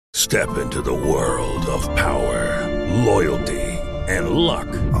Step into the world of power, loyalty, and luck.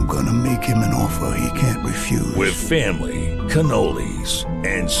 I'm gonna make him an offer he can't refuse. With family, cannolis,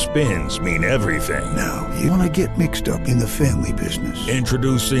 and spins mean everything. Now, you wanna get mixed up in the family business.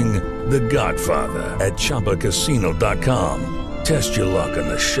 Introducing The Godfather at ChumbaCasino.com. Test your luck in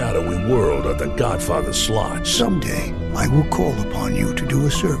the shadowy world of The Godfather slot. Someday, I will call upon you to do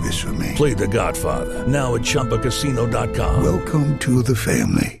a service for me. Play The Godfather, now at ChumbaCasino.com. Welcome to the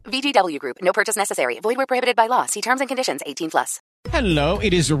family. VGW Group. No purchase necessary. Void where prohibited by law. See terms and conditions. 18+. Hello,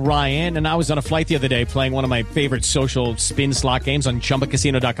 it is Ryan, and I was on a flight the other day playing one of my favorite social spin slot games on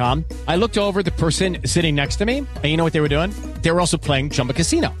ChumbaCasino.com. I looked over at the person sitting next to me, and you know what they were doing? They were also playing Chumba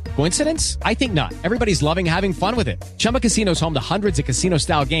Casino. Coincidence? I think not. Everybody's loving having fun with it. Chumba Casino is home to hundreds of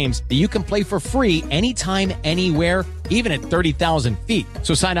casino-style games that you can play for free anytime, anywhere, even at 30,000 feet.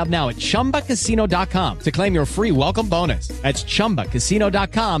 So sign up now at ChumbaCasino.com to claim your free welcome bonus. That's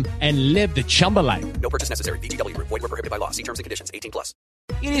ChumbaCasino.com and live the Chumba life. No purchase necessary. VGW Group. Void where prohibited by law. See terms and conditions. 18+.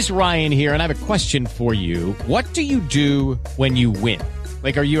 It is Ryan here, and I have a question for you. What do you do when you win?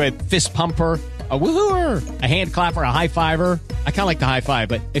 Like, are you a fist pumper, a woohooer, a hand clapper, a high fiver? I kind of like the high five,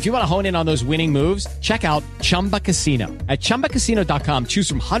 but if you want to hone in on those winning moves, check out Chumba Casino. At ChumbaCasino.com, choose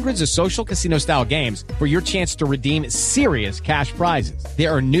from hundreds of social casino-style games for your chance to redeem serious cash prizes.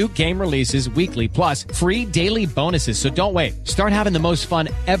 There are new game releases weekly, plus free daily bonuses, so don't wait. Start having the most fun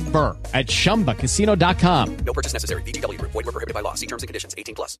ever at ChumbaCasino.com. No purchase necessary. VGW Group. Void where prohibited by law. See terms and conditions.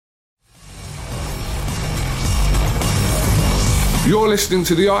 18+. You're listening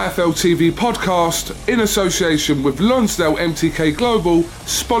to the IFL TV podcast in association with Lonsdale MTK Global,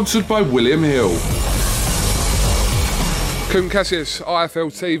 sponsored by William Hill. Kun Cassius,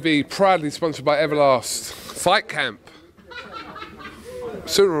 IFL TV, proudly sponsored by Everlast. Fight Camp.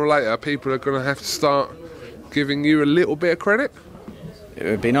 Sooner or later, people are going to have to start giving you a little bit of credit. It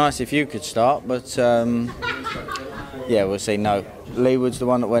would be nice if you could start, but yeah, we'll say no. Leigh Wood's the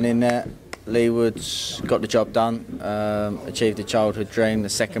one that went in there. Leigh Wood's got the job done, achieved a childhood dream, the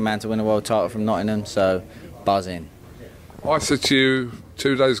second man to win a world title from Nottingham, so buzzing. I said to you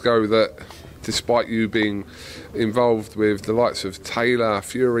 2 days ago that despite you being involved with the likes of Taylor,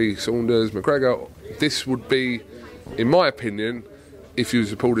 Fury, Saunders, McGregor, this would be, in my opinion, if you was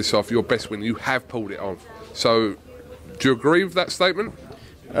to pull this off, your best win. You have pulled it off. So, do you agree with that statement?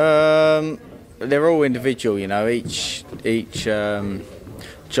 They're all individual, you know, each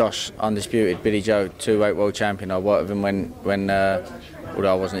Josh, undisputed, Billy Joe, 2-weight world champion. I worked with him when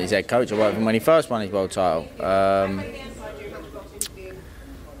although I wasn't his head coach, I worked with him when he first won his world title.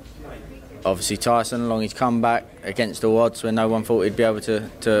 Obviously Tyson, along his comeback against all odds when no one thought he'd be able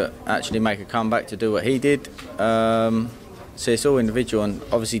to actually make a comeback to do what he did. So it's all individual, and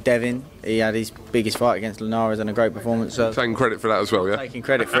obviously Devin, he had his biggest fight against Linares and a great performance. So taking credit for that as well, yeah? Taking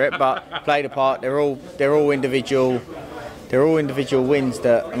credit for it, but played a part. They're all individual. They're all individual wins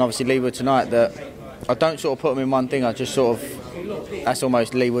and obviously Leigh Wood tonight, that I don't sort of put them in one thing. I just sort of, that's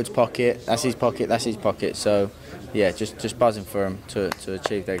almost Leigh Wood's pocket, that's his pocket, that's his pocket. So yeah, just buzzing for them to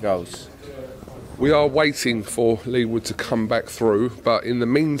achieve their goals. We are waiting for Leigh Wood to come back through, but in the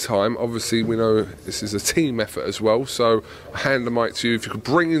meantime, obviously we know this is a team effort as well, so I hand the mic to you. If you could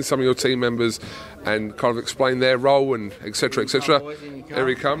bring in some of your team members and kind of explain their role and etc. etc. Here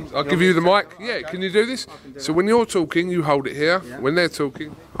he comes. I'll give you the mic. Yeah, can you do this? So when you're talking, you hold it here. When they're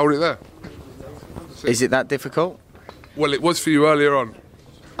talking, hold it there. Is it that difficult? Well, it was for you earlier on.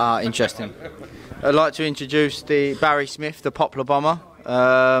 Interesting. I'd like to introduce the Barry Smith, the Poplar Bomber.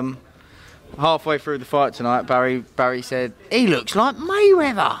 Halfway through the fight tonight, Barry said, "He looks like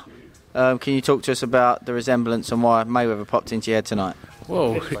Mayweather." Can you talk to us about the resemblance and why Mayweather popped into your head tonight?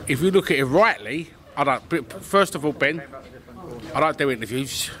 Well, if you look at it rightly, first of all, Ben, I don't do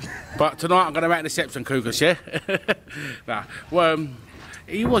interviews, but tonight I'm going to intercept some cougars, yeah? Nah. Well,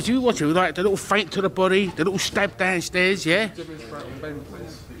 you like the little feint to the body, the little stab downstairs, yeah?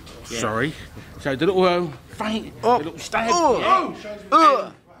 Sorry. So the little feint, the little stab,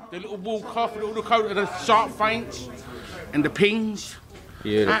 the little walk off, the little look over, the sharp feints, and the pings.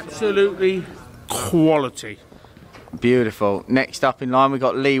 Beautiful. Absolutely quality. Beautiful. Next up in line, we've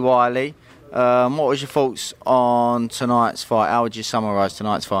got Lee Wiley. What was your thoughts on tonight's fight? How would you summarise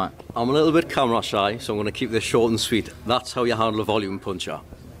tonight's fight? I'm a little bit camera shy, so I'm going to keep this short and sweet. That's how you handle a volume puncher.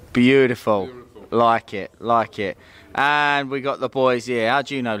 Beautiful. Like it. And we got the boys here. How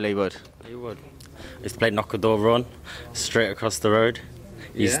do you know Leigh Wood? Leigh Wood. I used to play Knockador Run, straight across the road.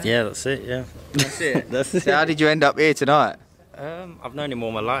 Yeah, that's it, yeah. That's it? That's it. So how did you end up here tonight? I've known him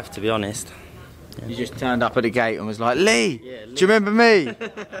all my life, to be honest. Yeah. You just turned up at the gate and was like, Lee, do you remember me?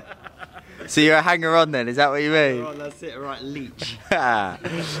 So you're a hanger-on then, is that what you mean? Oh, that's it, right, leech. How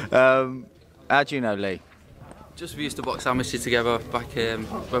do you know Lee? Just we used to box sandwiches together back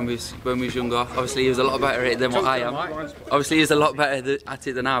when we was younger. Obviously, he was a lot better at it than what I am. Obviously, he was a lot better at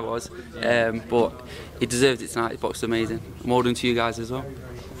it than I was. But he deserved it tonight. He boxed amazing. More than to you guys as well.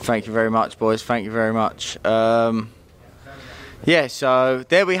 Thank you very much, boys. Thank you very much. Yeah, so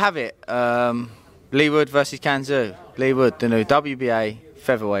there we have it. Leigh Wood versus Kanzu. Leigh Wood, the new WBA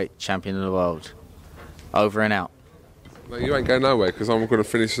featherweight champion of the world. Over and out. Well, you ain't going nowhere because I'm going to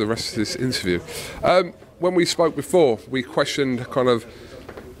finish the rest of this interview. When we spoke before, we questioned kind of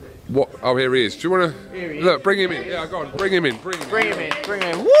what. Oh, here he is. Do you want to look? Bring him in. Yeah, go on. Bring him in. Bring him in.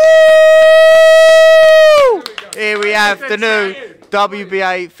 Woo! Here we have the new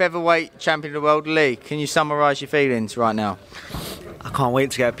WBA featherweight champion of the world, Leigh. Can you summarise your feelings right now? I can't wait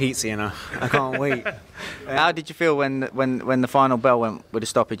to get a pizza, you know. I can't wait. How did you feel when the final bell went with a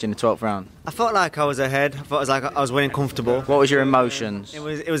stoppage in the 12th round? I felt like I was ahead. I felt like I was winning comfortable. What was your emotions? It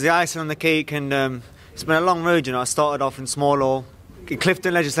was the icing on the cake, and it's been a long road, you know. I started off in Small Hall,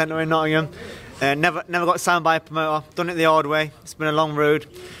 Clifton Leisure Centre in Nottingham. Never got signed by a promoter. Done it the hard way. It's been a long road.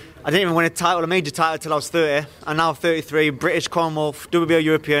 I didn't even win a major title till I was 30. I'm now 33, British Commonwealth, WBA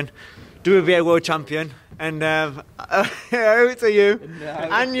European, WBA World Champion. And over to you,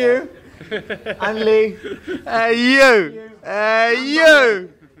 and you, and Lee, you. I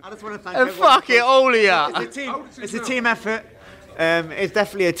just want to thank everyone. Fuck it, all of you. It's a team effort. It's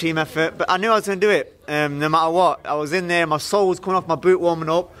definitely a team effort, but I knew I was going to do it, no matter what. I was in there, my soul was coming off my boot warming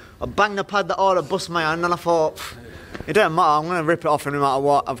up. I banged the pad that hard, I bust my hand, and I thought, it don't matter, I'm going to rip it off no matter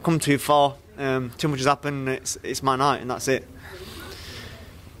what. I've come too far, too much has happened, it's my night, and that's it.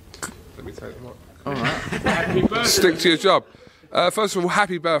 Let me take them up. All right. Stick to your job. First of all,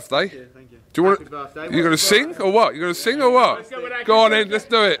 happy birthday. Yeah, thank you. Do you want to? You going to sing or what? You going to sing or what? Go on in. Let's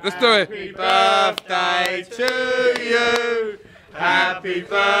do it. Let's do it. Happy birthday to you. Happy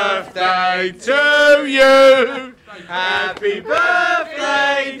birthday to you. Happy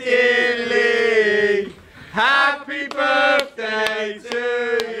birthday, dear Lee. Happy birthday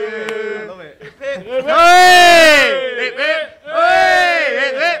to you. Love it. Hey! Hip, hip. Hey!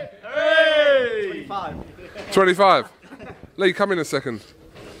 Hip, hip. Hey! 25. Lee, come in a second.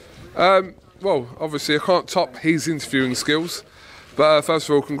 Well, obviously I can't top his interviewing skills, but first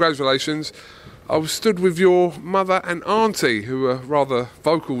of all, congratulations. I was stood with your mother and auntie, who were rather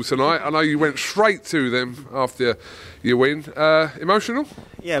vocal tonight. I know you went straight to them after your win. Emotional?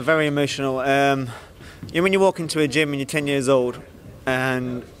 Yeah, very emotional. When you walk into a gym and you're 10 years old,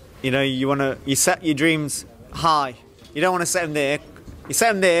 and you set your dreams high. You don't want to set them there. You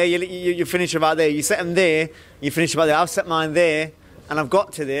set them there, you finish about there. You set them there, you finish about there. I've set mine there, and I've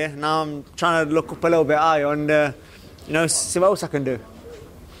got to there. Now I'm trying to look up a little bit higher and see what else I can do.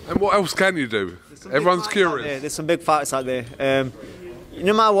 And what else can you do? Everyone's curious. There's some big fights out there.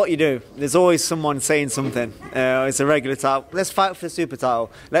 No matter what you do, there's always someone saying something. It's a regular title. Let's fight for the super title.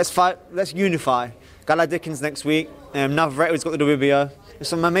 Let's fight. Let's unify. Gala Dickens next week. Navarreto's got the WBO. There's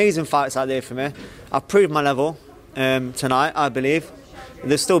some amazing fights out there for me. I've proved my level tonight, I believe.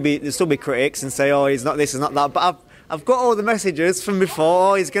 There'll still be critics and say, oh, he's not this, he's not that. But I've got all the messages from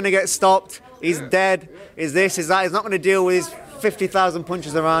before. Oh, he's going to get stopped. He's dead. He's this, he's that. He's not going to deal with his 50,000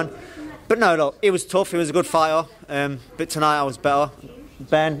 punches around. But no, look, it was tough. He was a good fighter. But tonight I was better.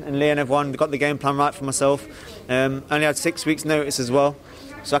 Ben and Lee and everyone got the game plan right for myself. Only had 6 weeks' notice as well.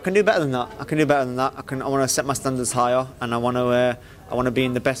 So I can do better than that. I want to set my standards higher, and I want to be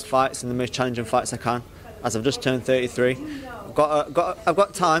in the best fights and the most challenging fights I can. As I've just turned 33, I've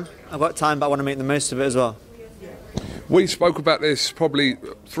got time, but I want to make the most of it as well. We spoke about this probably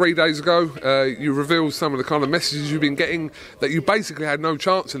 3 days ago. You revealed some of the kind of messages you've been getting that you basically had no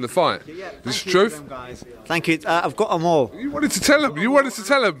chance in the fight. Is this truth? Thank you. I've got them all. You wanted to tell them.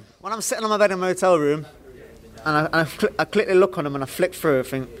 When I'm sitting on my bed in my hotel room, and I quickly look on them and I flick through, I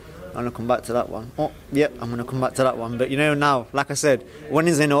think, I'm going to come back to that one. Oh, yep, I'm going to come back to that one. But now, like I said,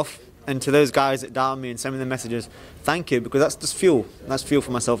 winning's enough. And to those guys that doubt me and send me the messages, thank you, because that's just fuel. That's fuel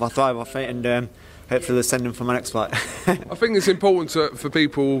for myself. I thrive off it, and hopefully they'll send them for my next fight. I think it's important for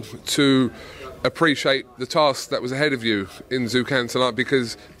people to appreciate the task that was ahead of you in Zucan tonight,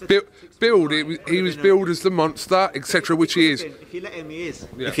 because he was billed as the monster, etc., which he is. If you let him, he is.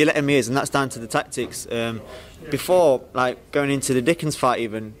 Yeah. If you let him, he is, and that's down to the tactics. Before, going into the Dickens fight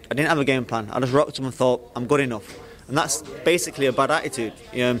even, I didn't have a game plan. I just rocked him and thought, I'm good enough. And that's basically a bad attitude.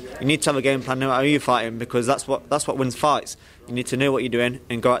 You need to have a game plan no matter who you're fighting, because that's what wins fights. You need to know what you're doing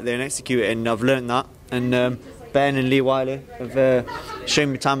and go out there and execute it, and I've learned that. And Ben and Lee Wiley have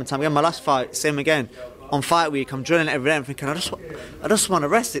shown me time and time again. My last fight, same again. on fight week, I'm drilling it every day. I'm thinking, I just want to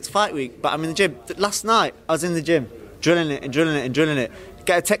rest. It's fight week, but I'm in the gym. Last night, I was in the gym, drilling it.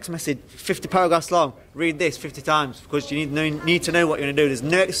 Get a text message, 50 paragraphs long. Read this 50 times because you need to know what you're going to do. There's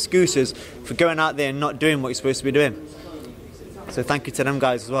no excuses for going out there and not doing what you're supposed to be doing. So thank you to them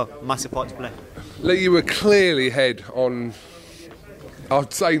guys as well. Massive part to play. Lee, you were clearly ahead on,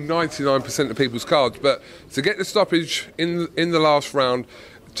 I'd say 99% of people's cards, but to get the stoppage in the last round,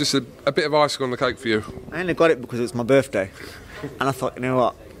 just a bit of icing on the cake for you. I only got it because it was my birthday, and I thought, you know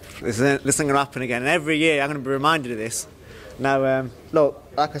what, this isn't going to happen again. And every year I'm going to be reminded of this. Now, look,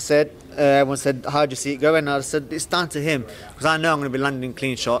 like I said, everyone said, how'd you see it going? And I said, it's down to him, because I know I'm going to be landing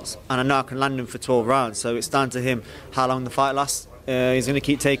clean shots, and I know I can land them for 12 rounds, so it's down to him how long the fight lasts. He's going to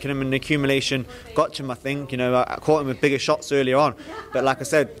keep taking them, and the accumulation got him, I think. You know, I caught him with bigger shots earlier on, but like I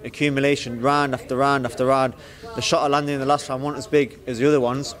said, accumulation, round after round after round. The shot I landed in the last round wasn't as big as the other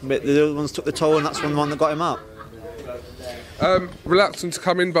ones, but the other ones took the toll, and that's the one that got him out. Reluctant to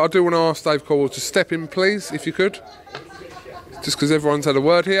come in, but I do want to ask Dave Caldwell to step in, please, if you could. Just because everyone's had a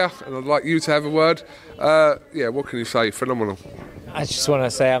word here, and I'd like you to have a word. What can you say? Phenomenal. I just want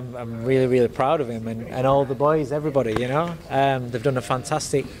to say I'm really, really proud of him and all the boys, everybody, you know. They've done a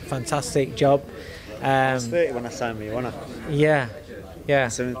fantastic job. I was 30 when I signed with you, wasn't I? Yeah.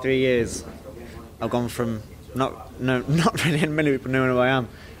 So in 3 years, I've gone from not really many people knowing who I am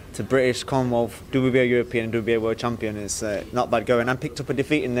to British, Commonwealth, WBO European and WBO World Champion. It's not bad going. I picked up a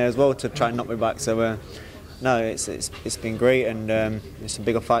defeat in there as well to try and knock me back. So no, it's been great, and there's some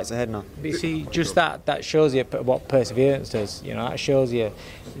bigger fights ahead now. But you see, just that shows you what perseverance does. You know, that shows you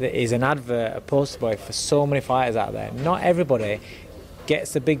that he's an advert, a poster boy for so many fighters out there. Not everybody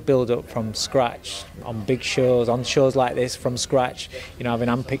gets the big build-up from scratch on big shows, on shows like this from scratch. You know, having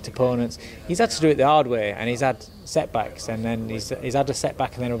handpicked opponents. He's had to do it the hard way, and he's had setbacks, and then he's had a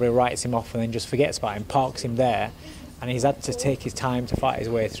setback, and then everybody writes him off, and then just forgets about him, parks him there. And he's had to take his time to fight his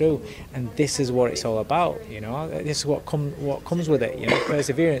way through, and this is what it's all about, you know. This is what comes with it, you know,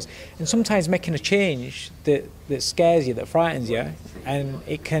 perseverance, and sometimes making a change that scares you, that frightens you, and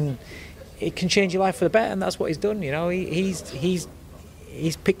it can change your life for the better, and that's what he's done, you know. He's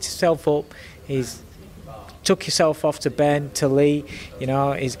picked himself up, he's took himself off to Ben, to Lee, you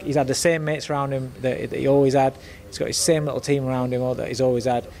know. He's had the same mates around him that he always had. He's got his same little team around him that he's always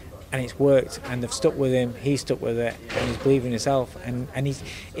had. And it's worked, and they've stuck with him, he's stuck with it, and he's believing in himself. And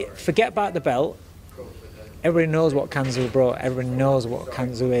forget about the belt. Everybody knows what Kanzu brought, everybody knows what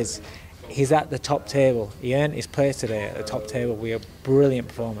Kanzu is. He's at the top table. He earned his place today at the top table with a brilliant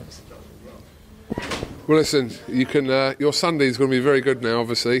performance. Well, listen, you can. Your Sunday's going to be very good now,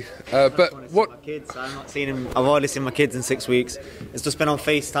 obviously. But what? My kids, I'm not seen them. I've hardly seen my kids in 6 weeks. It's just been on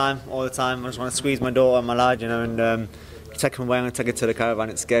FaceTime all the time. I just want to squeeze my daughter and my lad, you know, and. Take them away. I'm going to take her to the caravan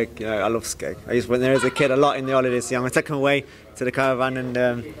at Skeg. You know, I love Skeg. I used to went there as a kid a lot in the holidays. So I'm going to take them away to the caravan, and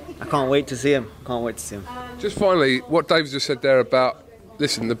I can't wait to see him. Just finally, what Dave's just said there about,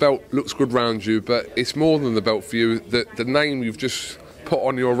 listen, the belt looks good round you, but it's more than the belt for you. The name you've just put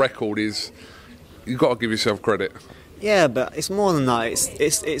on your record is, you've got to give yourself credit. Yeah, but it's more than that.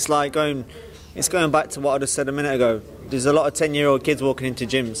 It's like going back to what I just said a minute ago. There's a lot of 10-year-old kids walking into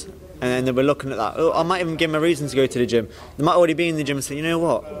gyms. And then they were looking at that. Oh, I might even give him a reason to go to the gym. They might already be in the gym and say, you know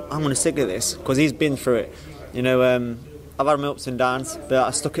what, I'm going to stick at this because he's been through it. You know, I've had my ups and downs, but I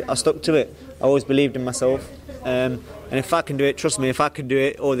stuck to it. I always believed in myself. And if I can do it, trust me, if I can do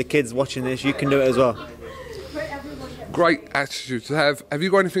it, or the kids watching this, you can do it as well. Great attitude to have. Have you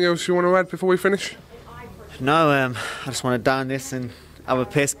got anything else you want to add before we finish? No, I just want to down this and have a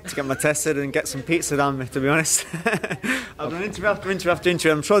piss to get my tested and get some pizza down me, to be honest. I've done interview after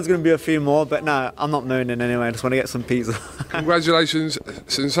interview. I'm sure there's going to be a few more, but no, I'm not moaning anyway. I just want to get some pizza. Congratulations.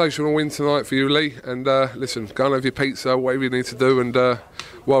 Sensational win tonight for you, Lee. And listen, go and have your pizza, whatever you need to do, and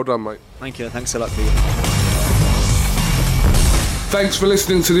well done, mate. Thank you. Thanks a lot for you. Thanks for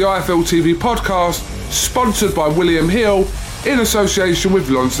listening to the IFL TV podcast, sponsored by William Hill, in association with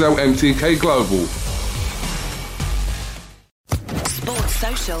Lonsdale MTK Global. Sports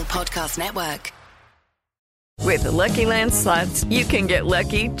Social Podcast Network. With the Lucky Land Slots, you can get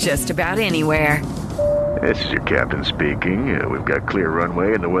lucky just about anywhere. This is your captain speaking. We've got clear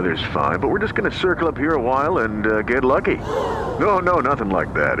runway and the weather's fine, but we're just going to circle up here a while and get lucky. No, nothing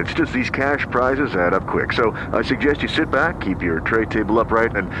like that. It's just these cash prizes add up quick. So I suggest you sit back, keep your tray table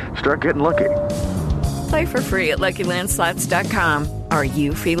upright, and start getting lucky. Play for free at LuckyLandSlots.com. Are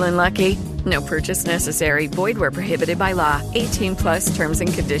you feeling lucky? No purchase necessary. Void where prohibited by law. 18+ terms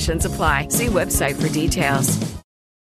and conditions apply. See website for details.